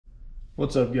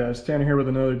What's up guys, Tanner here with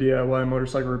another DIY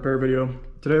motorcycle repair video.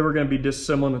 Today we're going to be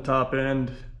disassembling the top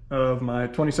end of my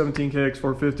 2017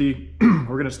 KX450.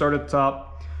 We're going to start at the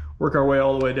top, work our way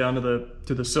all the way down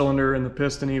to the cylinder and the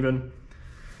piston even.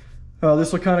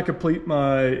 This will kind of complete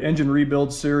my engine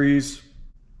rebuild series.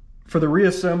 For the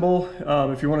reassemble,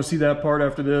 if you want to see that part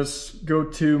after this, go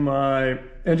to my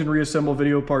engine reassemble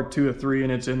video part 2 of 3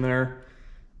 and it's in there.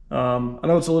 I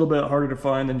know it's a little bit harder to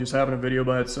find than just having a video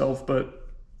by itself, but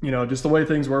you know, just the way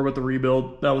things were with the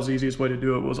rebuild, that was the easiest way to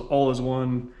do it, was all as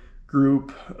one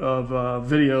group of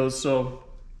videos. So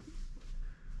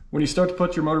when you start to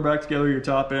put your motor back together, your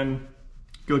top end,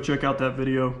 go check out that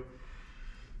video.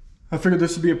 I figured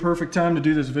this would be a perfect time to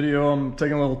do this video. I'm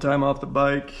taking a little time off the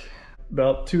bike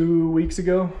about 2 weeks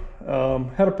ago.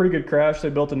 Had a pretty good crash.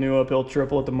 They built a new uphill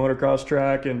triple at the motocross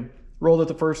track and rolled it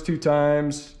the first 2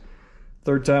 times.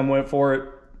 Third time went for it.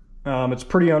 It's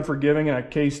pretty unforgiving and I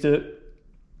cased it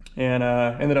and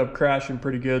ended up crashing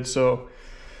pretty good. So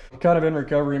I'm kind of in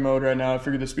recovery mode right now. I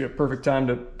figured this would be a perfect time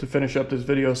to finish up this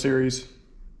video series.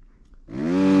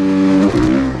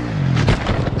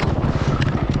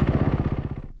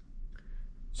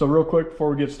 So real quick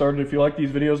before we get started, if you like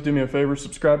these videos, do me a favor,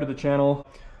 subscribe to the channel.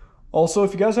 Also,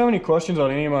 if you guys have any questions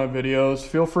on any of my videos,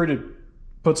 feel free to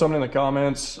put something in the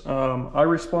comments. I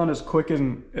respond as quick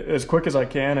as I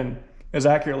can and as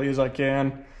accurately as I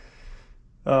can.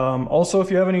 Also, if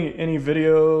you have any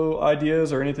video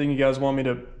ideas or anything you guys want me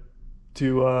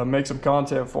to make some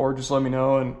content for, just let me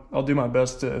know and I'll do my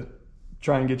best to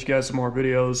try and get you guys some more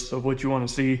videos of what you want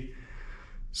to see.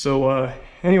 So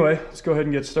anyway, let's go ahead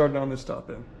and get started on this top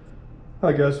end.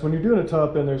 Hi guys, when you're doing a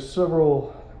top end, there's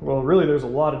there's a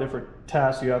lot of different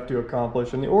tasks you have to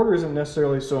accomplish, and the order isn't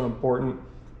necessarily so important.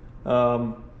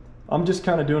 I'm just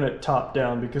kind of doing it top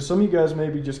down because some of you guys may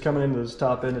be just coming into this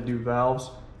top end to do valves,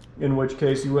 in which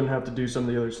case you wouldn't have to do some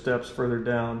of the other steps further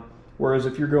down. Whereas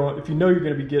if you know you're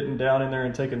going to be getting down in there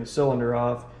and taking the cylinder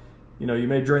off, you know, you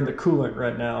may drain the coolant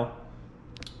right now.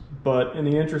 But in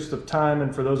the interest of time,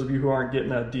 and for those of you who aren't getting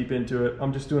that deep into it,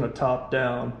 I'm just doing a top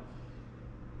down.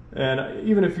 And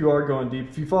even if you are going deep,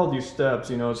 if you follow these steps,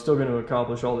 you know, it's still going to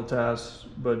accomplish all the tasks.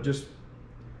 But just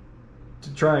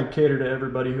to try and cater to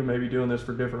everybody who may be doing this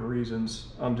for different reasons,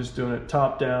 I'm just doing it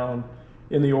top down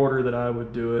in the order that I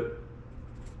would do it.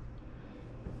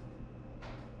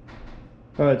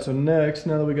 Alright, so next,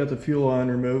 now that we got the fuel line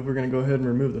removed, we're going to go ahead and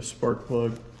remove the spark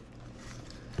plug.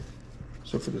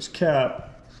 So for this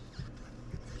cap,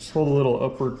 just hold a little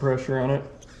upward pressure on it,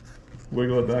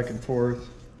 wiggle it back and forth,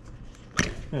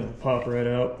 and it'll pop right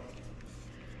out.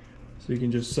 So you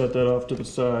can just set that off to the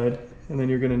side, and then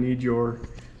you're going to need your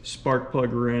spark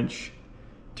plug wrench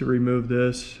to remove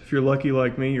this. If you're lucky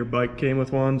like me, your bike came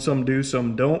with one. Some do,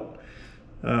 some don't.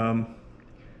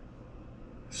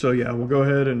 So yeah, we'll go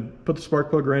ahead and put the spark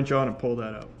plug wrench on and pull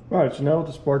that out. Alright, so now with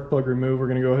the spark plug removed, we're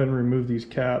going to go ahead and remove these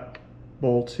cap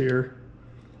bolts here.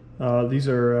 These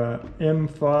are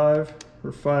M5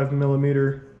 or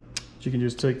 5mm. You can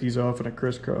just take these off in a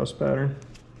crisscross pattern.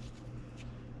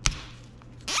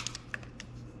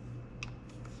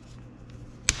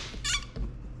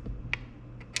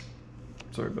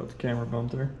 Sorry about the camera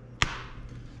bump there.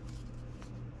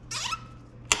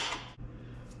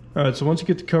 Alright, so once you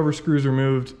get the cover screws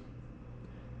removed,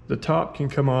 the top can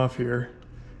come off here.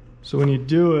 So when you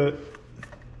do it,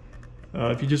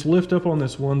 if you just lift up on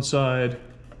this one side,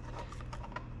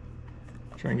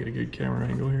 try and get a good camera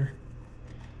angle here.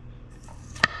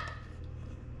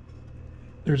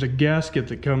 There's a gasket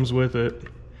that comes with it.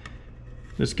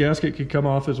 This gasket can come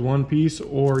off as one piece,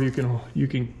 or you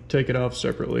can take it off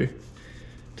separately.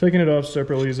 Taking it off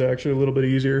separately is actually a little bit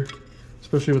easier,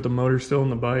 especially with the motor still in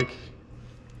the bike.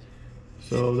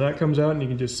 So that comes out and you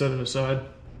can just set it aside.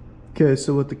 Okay,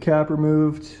 so with the cap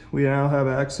removed, we now have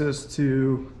access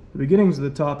to the beginnings of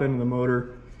the top end of the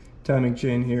motor, timing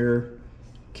chain here,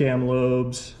 cam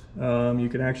lobes. You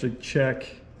can actually check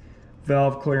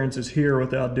valve clearances here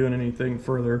without doing anything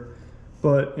further.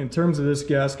 But in terms of this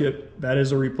gasket, that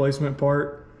is a replacement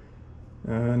part.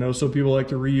 I know some people like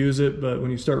to reuse it, but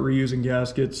when you start reusing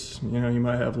gaskets, you know, you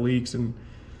might have leaks and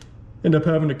end up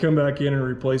having to come back in and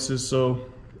replace this. So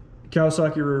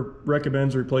Kawasaki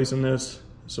recommends replacing this,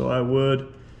 so I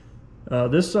would.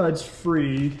 This side's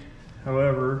free,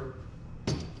 however,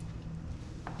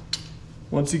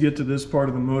 once you get to this part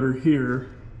of the motor here,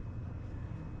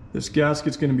 this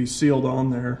gasket's going to be sealed on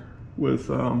there with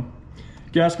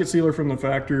gasket sealer from the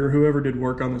factory, or whoever did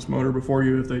work on this motor before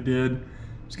you, if they did.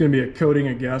 It's going to be a coating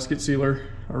of gasket sealer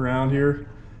around here,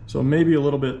 so it may be a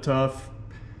little bit tough.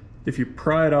 If you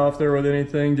pry it off there with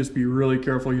anything, just be really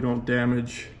careful you don't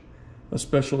damage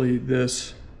especially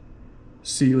this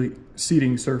sealing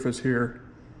seating surface here.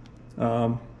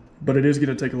 But it is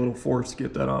going to take a little force to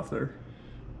get that off there.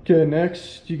 Okay,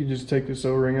 next you can just take this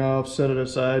O-ring off, set it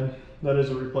aside. That is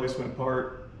a replacement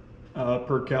part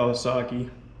per Kawasaki.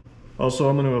 Also,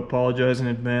 I'm going to apologize in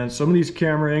advance. Some of these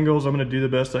camera angles, I'm going to do the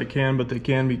best I can, but they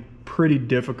can be pretty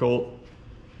difficult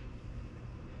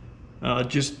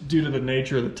just due to the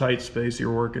nature of the tight space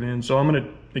you're working in. So I'm going to,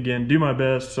 again, do my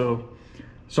best, so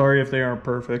sorry if they aren't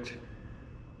perfect.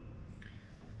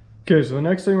 Okay, so the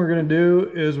next thing we're going to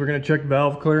do is we're going to check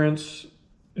valve clearance.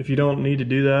 If you don't need to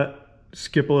do that,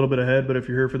 skip a little bit ahead, but if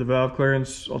you're here for the valve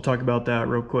clearance, I'll talk about that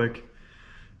real quick.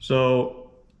 So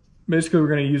basically we're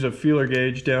going to use a feeler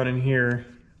gauge down in here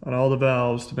on all the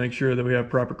valves to make sure that we have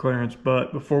proper clearance.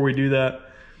 But before we do that,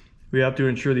 we have to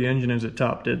ensure the engine is at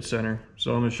top dead center.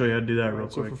 So I'm going to show you how to do that real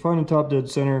quick. So for finding top dead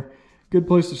center, good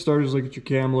place to start is look at your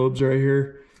cam lobes right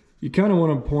here. You kind of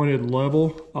want them pointed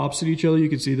level opposite each other. You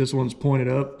can see this one's pointed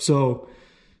up. So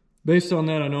based on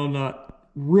that, I know I'm not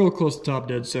real close to top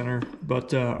dead center,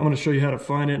 but I'm going to show you how to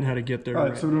find it and how to get there. All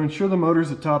right, so to ensure the motor's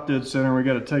at top dead center, we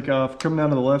got to take off, come down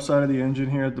to the left side of the engine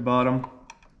here at the bottom.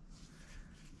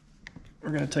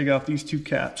 We're going to take off these two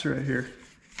caps right here.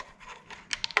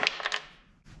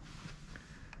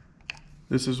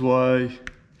 This is why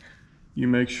you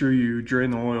make sure you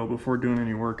drain the oil before doing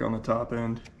any work on the top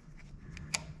end.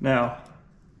 Now,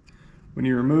 when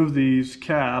you remove these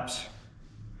caps,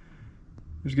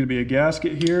 there's going to be a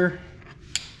gasket here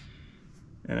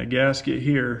and a gasket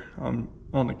here on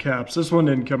the caps. This one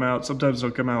didn't come out. Sometimes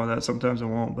they'll come out with that, sometimes it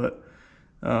won't. But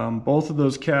both of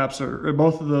those caps or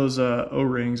both of those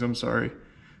O-rings, I'm sorry,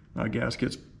 not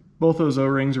gaskets. Both those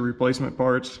O-rings are replacement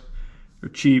parts. They're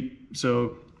cheap,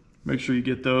 so make sure you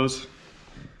get those.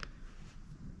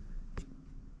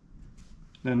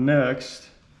 Then next,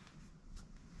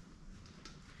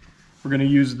 we're going to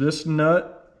use this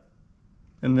nut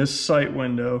and this sight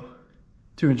window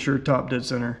to ensure top dead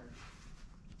center.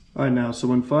 All right, now, so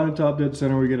when finding top dead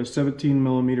center, we get a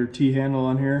 17mm T-handle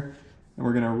on here, and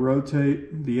we're going to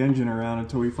rotate the engine around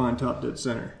until we find top dead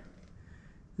center.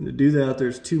 And to do that,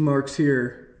 there's two marks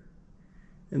here.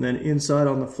 And then inside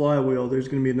on the flywheel, there's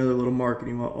going to be another little mark, and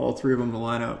you want all three of them to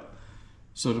line up.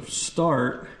 So to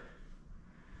start,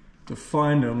 to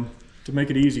find them, to make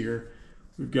it easier,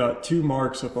 we've got two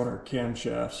marks up on our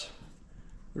camshafts.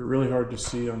 They're really hard to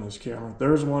see on this camera.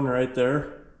 There's one right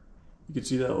there. You can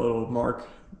see that little mark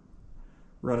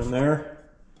running there.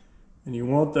 And you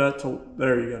want that to,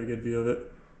 there, you got a good view of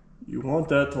it. You want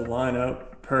that to line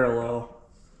up parallel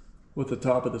with the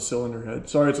top of the cylinder head.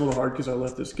 Sorry, it's a little hard because I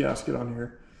left this gasket on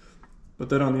here. But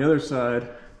then on the other side,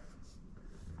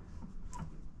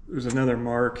 there's another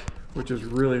mark, which is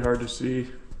really hard to see.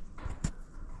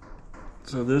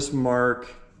 So this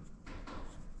mark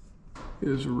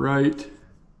is right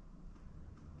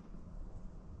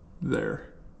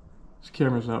there. This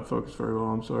camera's not focused very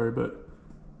well, I'm sorry, but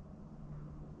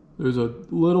there's a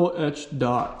little etched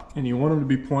dot, and you want them to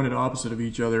be pointed opposite of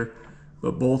each other,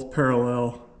 but both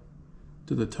parallel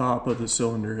to the top of the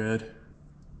cylinder head.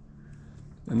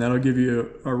 And that'll give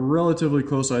you a relatively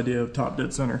close idea of top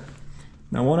dead center.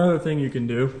 Now, one other thing you can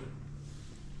do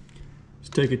is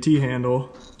take a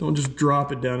T-handle. Don't just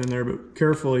drop it down in there, but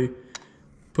carefully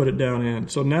put it down in.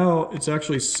 So now it's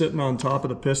actually sitting on top of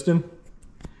the piston,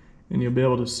 and you'll be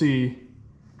able to see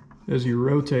as you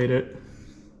rotate it,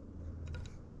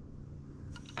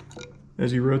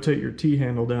 as you rotate your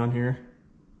T-handle down here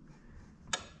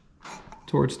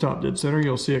towards top dead center,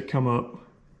 you'll see it come up.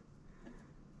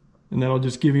 And that'll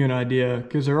just give you an idea,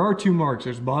 because there are two marks.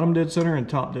 There's bottom dead center and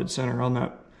top dead center on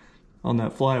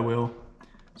that flywheel.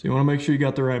 So you want to make sure you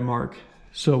got the right mark.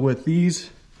 So with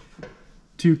these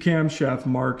two camshaft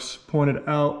marks pointed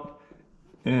out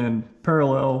and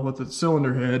parallel with the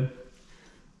cylinder head,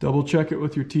 double check it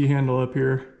with your T-handle up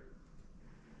here,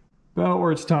 about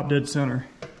where it's top dead center.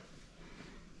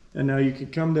 And now you can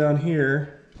come down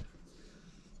here,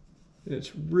 and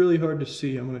it's really hard to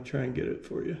see. I'm going to try and get it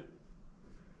for you.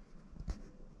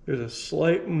 There's a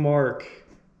slight mark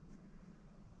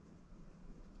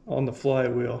on the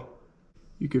flywheel.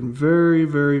 You can very,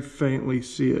 very faintly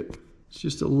see it. It's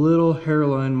just a little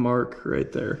hairline mark right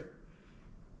there.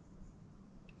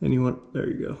 And you want, there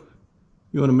you go.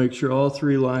 You want to make sure all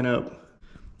three line up,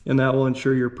 and that will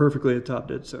ensure you're perfectly at top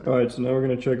dead center. All right, so now we're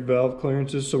going to check valve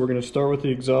clearances. So we're going to start with the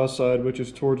exhaust side, which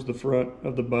is towards the front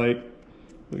of the bike.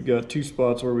 We've got two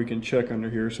spots where we can check under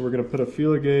here. So we're going to put a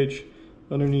feeler gauge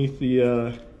underneath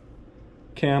the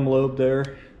cam lobe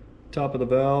there, top of the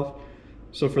valve.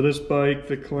 So for this bike,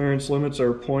 the clearance limits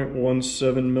are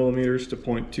 0.17 millimeters to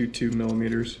 0.22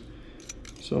 millimeters.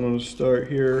 So I'm going to start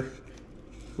here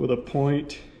with a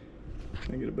 0.17 Let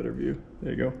me get a better view.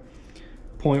 There you go.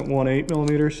 0.18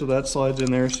 millimeters, so that slides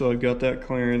in there, so I've got that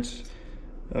clearance.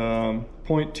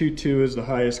 0.22 is the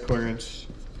highest clearance,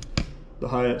 the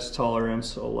highest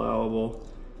tolerance allowable.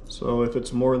 So if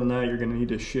it's more than that, you're gonna need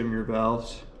to shim your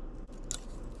valves.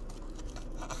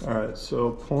 All right,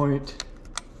 so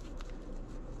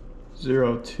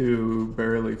 0.02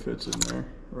 barely fits in there,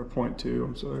 or 0.2,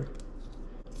 I'm sorry.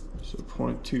 So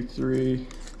 0.23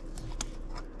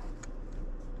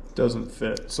 doesn't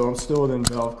fit. So I'm still within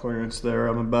valve clearance there.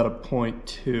 I'm about a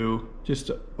 0.2, just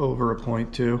over a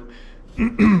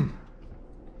 0.2.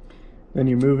 Then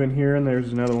you move in here and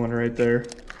there's another one right there.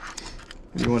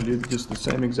 You want to do just the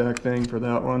same exact thing for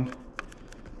that one.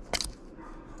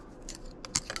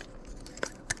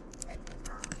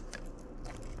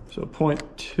 So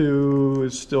 0.2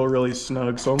 is still really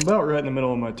snug. So I'm about right in the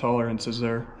middle of my tolerances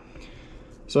there.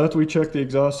 So after we check the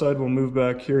exhaust side, we'll move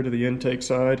back here to the intake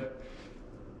side.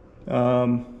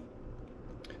 The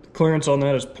clearance on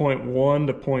that is 0.1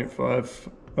 to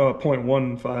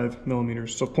 0.15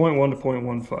 millimeters. So 0.1 to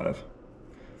 0.15.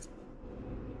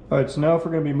 All right, so now if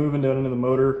we're going to be moving down into the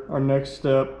motor, our next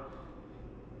step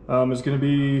is going to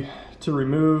be to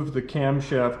remove the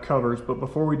camshaft covers. But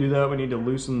before we do that, we need to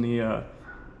loosen the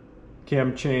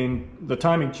timing chain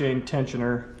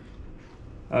tensioner,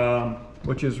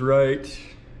 which is right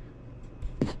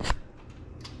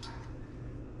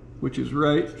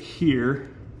here.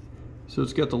 So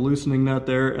it's got the loosening nut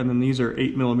there, and then these are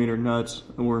 8 millimeter nuts,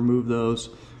 and we'll remove those,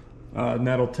 and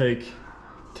that'll take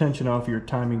tension off your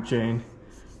timing chain,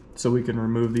 so we can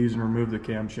remove these and remove the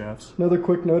camshafts. Another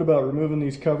quick note about removing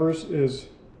these covers is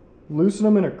loosen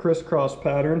them in a crisscross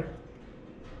pattern.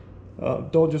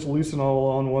 Don't just loosen all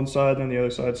on one side and then the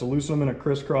other side. So loosen them in a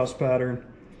crisscross pattern,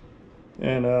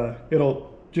 and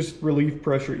it'll just relieve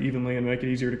pressure evenly and make it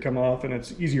easier to come off, and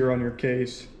it's easier on your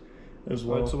case as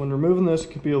well. Right, so when removing this,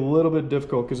 it can be a little bit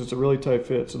difficult because it's a really tight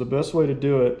fit. So the best way to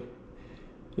do it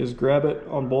is grab it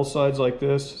on both sides like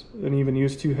this, and even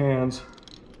use two hands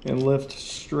and lift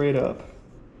straight up.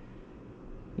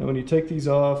 Now when you take these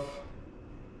off,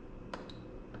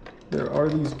 there are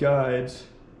these guides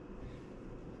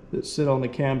that sit on the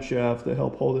camshaft that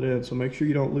help hold it in, so make sure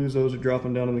you don't lose those or drop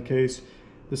them down in the case.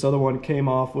 This other one came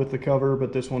off with the cover,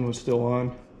 but this one was still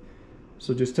on.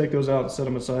 So just take those out and set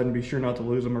them aside, and be sure not to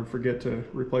lose them or forget to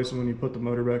replace them when you put the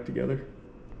motor back together.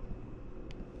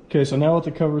 Okay, so now with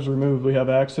the covers removed, we have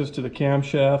access to the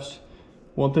camshafts.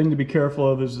 One thing to be careful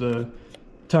of is the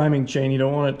timing chain. You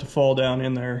don't want it to fall down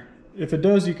in there. If it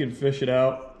does, you can fish it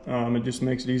out. It just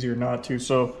makes it easier not to.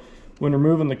 So when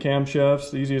removing the camshafts,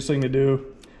 the easiest thing to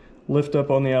do, lift up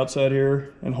on the outside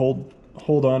here and hold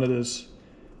onto this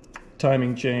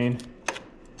timing chain,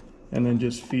 and then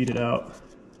just feed it out.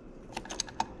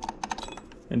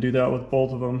 And do that with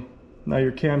both of them. Now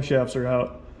your camshafts are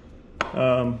out.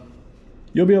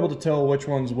 You'll be able to tell which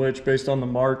one's which based on the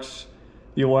marks,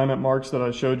 the alignment marks that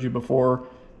I showed you before.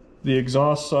 The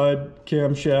exhaust side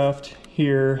camshaft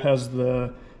here has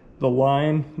the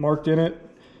line marked in it,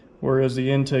 whereas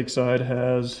the intake side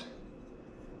has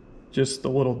just the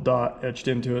little dot etched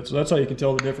into it. So that's how you can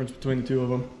tell the difference between the two of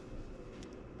them.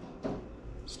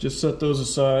 Let's just set those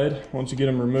aside once you get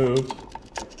them removed.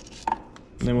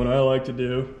 And then what I like to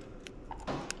do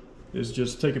is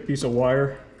just take a piece of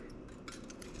wire,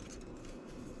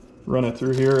 run it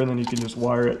through here, and then you can just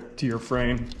wire it to your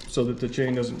frame so that the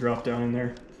chain doesn't drop down in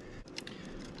there.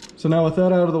 So now with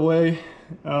that out of the way,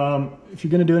 if you're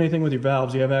going to do anything with your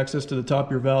valves, you have access to the top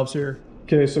of your valves here.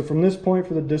 Okay, so from this point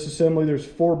for the disassembly, there's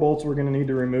 4 bolts we're going to need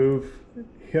to remove.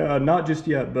 Not just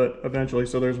yet, but eventually.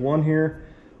 So there's one here,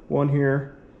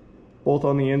 both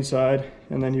on the inside,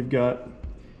 and then you've got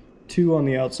 2 on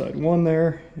the outside. One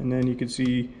there, and then you can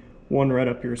see one right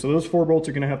up here. So those 4 bolts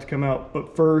are going to have to come out.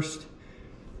 But first,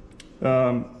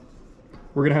 we're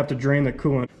going to have to drain the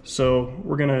coolant. So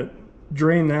we're going to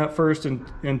drain that first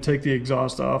and take the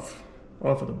exhaust off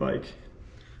of the bike.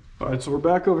 All right, so we're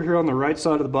back over here on the right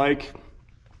side of the bike.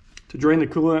 To drain the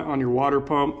coolant on your water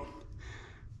pump,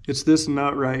 it's this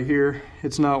nut right here.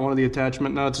 It's not one of the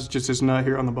attachment nuts, it's just this nut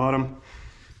here on the bottom,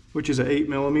 which is an 8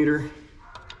 millimeter.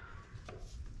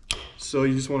 So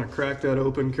you just want to crack that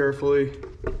open carefully,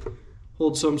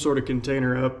 hold some sort of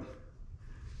container up,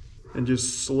 and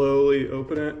just slowly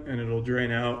open it, and it'll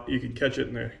drain out. You can catch it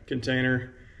in the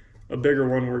container. A bigger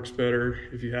one works better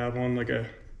if you have one, like a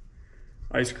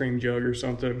ice cream jug or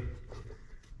something.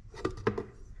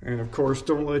 And of course,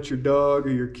 don't let your dog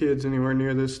or your kids anywhere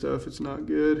near this stuff. It's not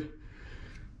good.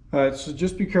 All right, so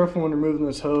just be careful when removing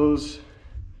this hose.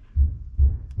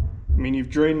 I mean, you've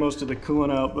drained most of the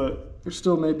coolant out, but there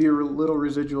still may be a little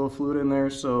residual fluid in there,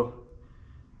 so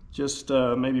just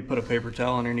maybe put a paper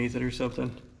towel underneath it or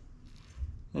something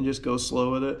and just go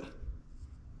slow with it.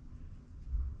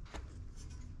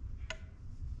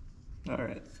 All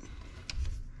right,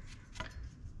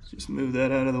 just move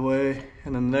that out of the way.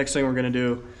 And then the next thing we're gonna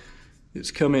do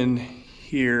is come in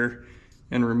here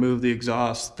and remove the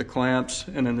exhaust, the clamps,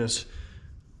 and then this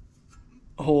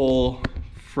whole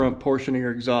front portion of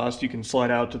your exhaust you can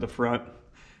slide out to the front, and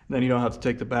then you don't have to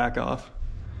take the back off.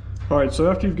 All right, so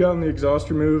after you've gotten the exhaust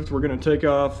removed, we're gonna take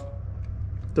off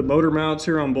the motor mounts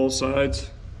here on both sides.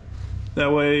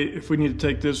 That way, if we need to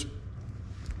take this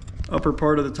upper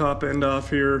part of the top end off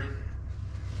here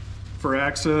for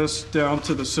access down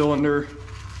to the cylinder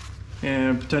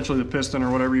and potentially the piston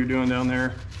or whatever you're doing down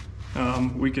there,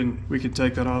 we can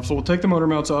take that off. So we'll take the motor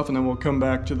mounts off, and then we'll come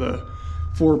back to the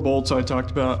 4 bolts I talked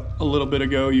about a little bit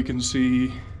ago. You can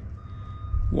see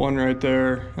one right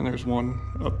there, and there's one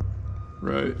up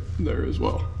right there as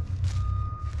well.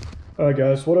 All right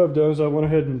guys, what I've done is I went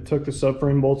ahead and took the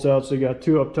subframe bolts out. So you got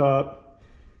 2 up top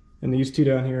and these 2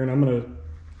 down here, and I'm gonna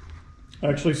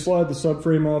actually slide the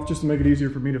subframe off just to make it easier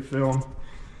for me to film.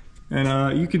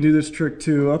 And you can do this trick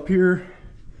too. Up here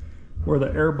where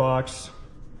the air box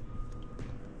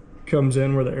comes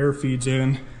in, where the air feeds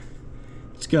in,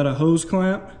 it's got a hose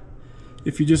clamp.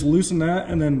 If you just loosen that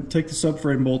and then take the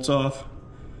subframe bolts off,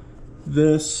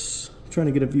 this, I'm trying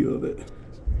to get a view of it,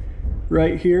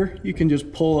 right here, you can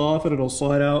just pull off and it'll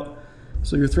slide out.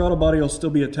 So your throttle body will still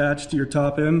be attached to your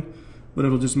top end, but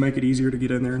it'll just make it easier to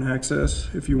get in there and access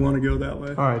if you want to go that way.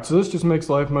 All right, so this just makes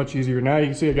life much easier. Now you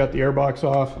can see I got the air box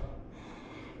off.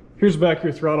 Here's back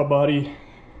your throttle body.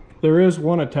 There is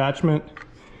one attachment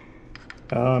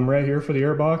right here for the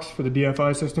air box for the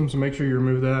DFI system, so make sure you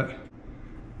remove that.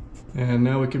 And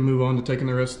now we can move on to taking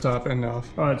the rest of the top end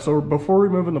off. All right, so before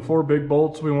removing the 4 big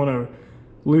bolts, we want to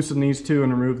loosen these 2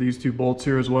 and remove these 2 bolts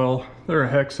here as well. They're a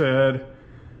hex head.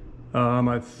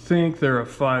 I think they're a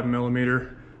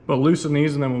 5mm. But loosen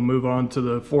these and then we'll move on to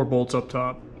the 4 bolts up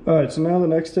top. All right, so now the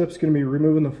next step is going to be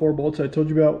removing the 4 bolts I told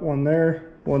you about. One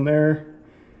there,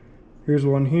 here's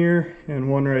one here, and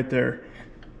one right there.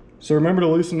 So remember to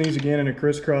loosen these again in a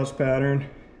crisscross pattern,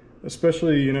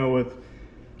 especially, you know, with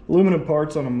aluminum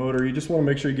parts on a motor. You just want to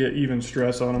make sure you get even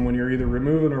stress on them when you're either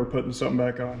removing or putting something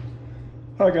back on.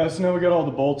 All right guys, so now we got all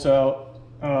the bolts out.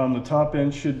 The top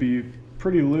end should be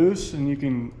pretty loose and you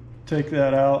can take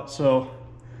that out. So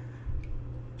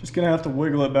just gonna have to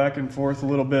wiggle it back and forth a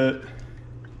little bit. It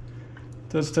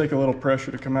does take a little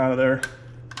pressure to come out of there.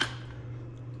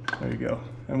 There you go.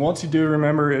 And once you do,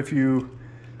 remember, if you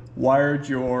wired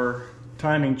your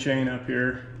timing chain up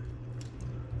here,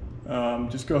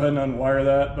 just go ahead and unwire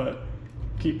that, but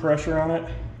keep pressure on it.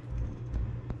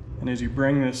 And as you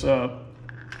bring this up,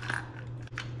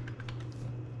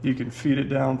 you can feed it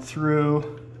down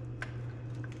through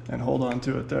and hold on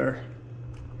to it there.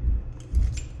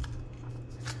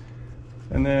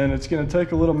 And then it's going to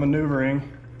take a little maneuvering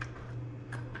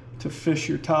to fish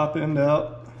your top end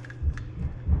out.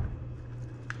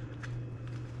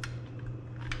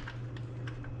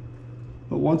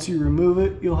 But once you remove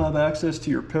it, you'll have access to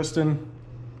your piston.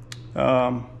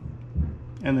 And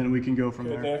then we can go from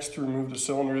there. Next, to remove the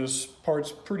cylinder. This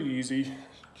part's pretty easy.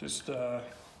 Just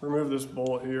remove this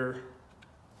bolt here.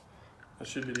 That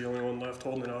should be the only one left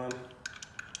holding it on.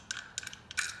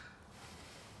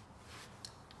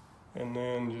 And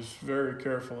then just very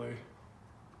carefully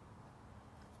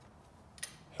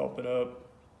help it up.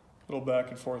 A little back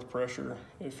and forth pressure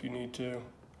if you need to.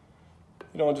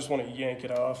 You don't just want to yank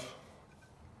it off.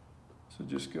 So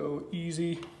just go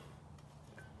easy.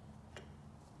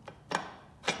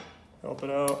 Help it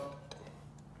out.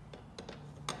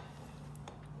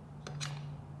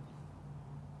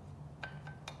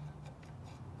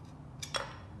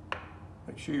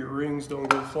 Make sure your rings don't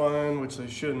go flying, which they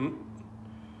shouldn't.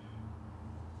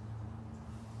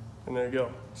 And there you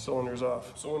go, cylinder's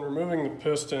off. So when removing the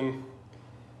piston,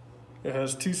 it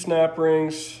has 2 snap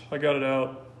rings. I got it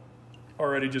out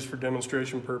already just for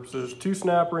demonstration purposes. 2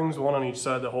 snap rings, one on each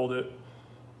side to hold it.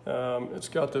 It's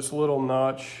got this little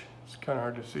notch. It's kind of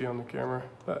hard to see on the camera.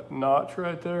 That notch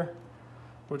right there,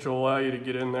 which will allow you to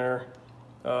get in there.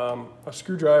 A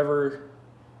screwdriver,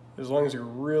 as long as you're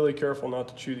really careful not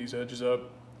to chew these edges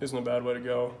up, isn't a bad way to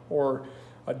go. Or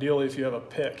ideally, if you have a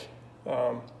pick,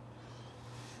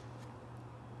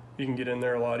 you can get in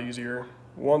there a lot easier.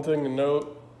 One thing to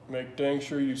note, make dang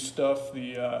sure you stuff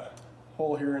the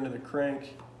hole here into the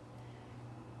crank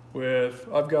with,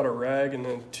 I've got a rag and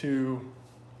then 2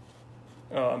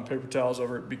 paper towels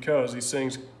over it, because these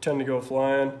things tend to go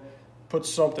flying. Put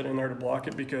something in there to block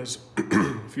it, because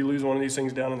if you lose one of these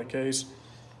things down in the case,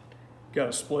 you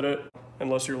gotta split it,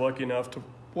 unless you're lucky enough to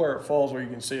where it falls where you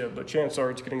can see it, but chances are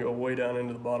it's gonna go way down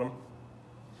into the bottom.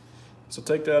 So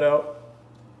take that out.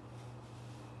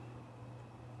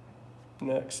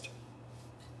 Next,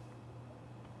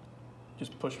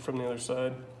 just push it from the other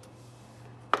side.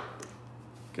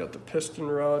 Got the piston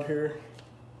rod here.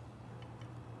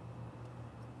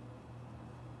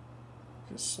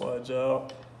 Just slides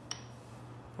out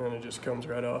and it just comes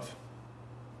right off.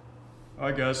 All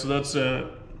right guys, so that's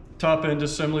a top end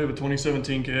assembly of a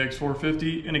 2017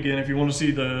 KX450. And again, if you want to see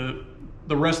the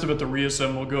rest of it, the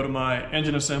reassemble, go to my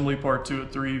engine assembly part 2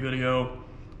 at 3 video.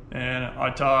 And I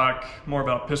talk more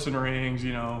about piston rings,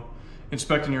 you know,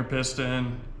 inspecting your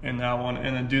piston in that one,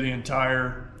 and then do the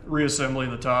entire reassembly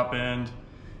of the top end.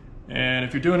 And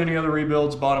if you're doing any other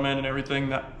rebuilds, bottom end and everything,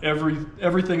 that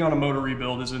everything on a motor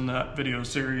rebuild is in that video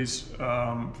series,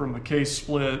 from the case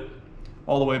split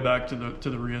all the way back to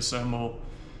the reassemble.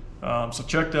 So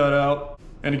check that out.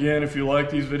 And again, if you like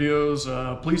these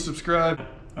videos, please subscribe.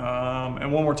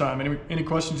 And one more time, any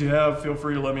questions you have, feel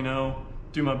free to let me know.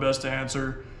 Do my best to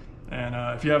answer. And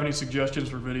if you have any suggestions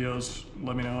for videos,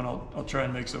 let me know and I'll try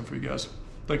and make some for you guys.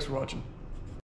 Thanks for watching.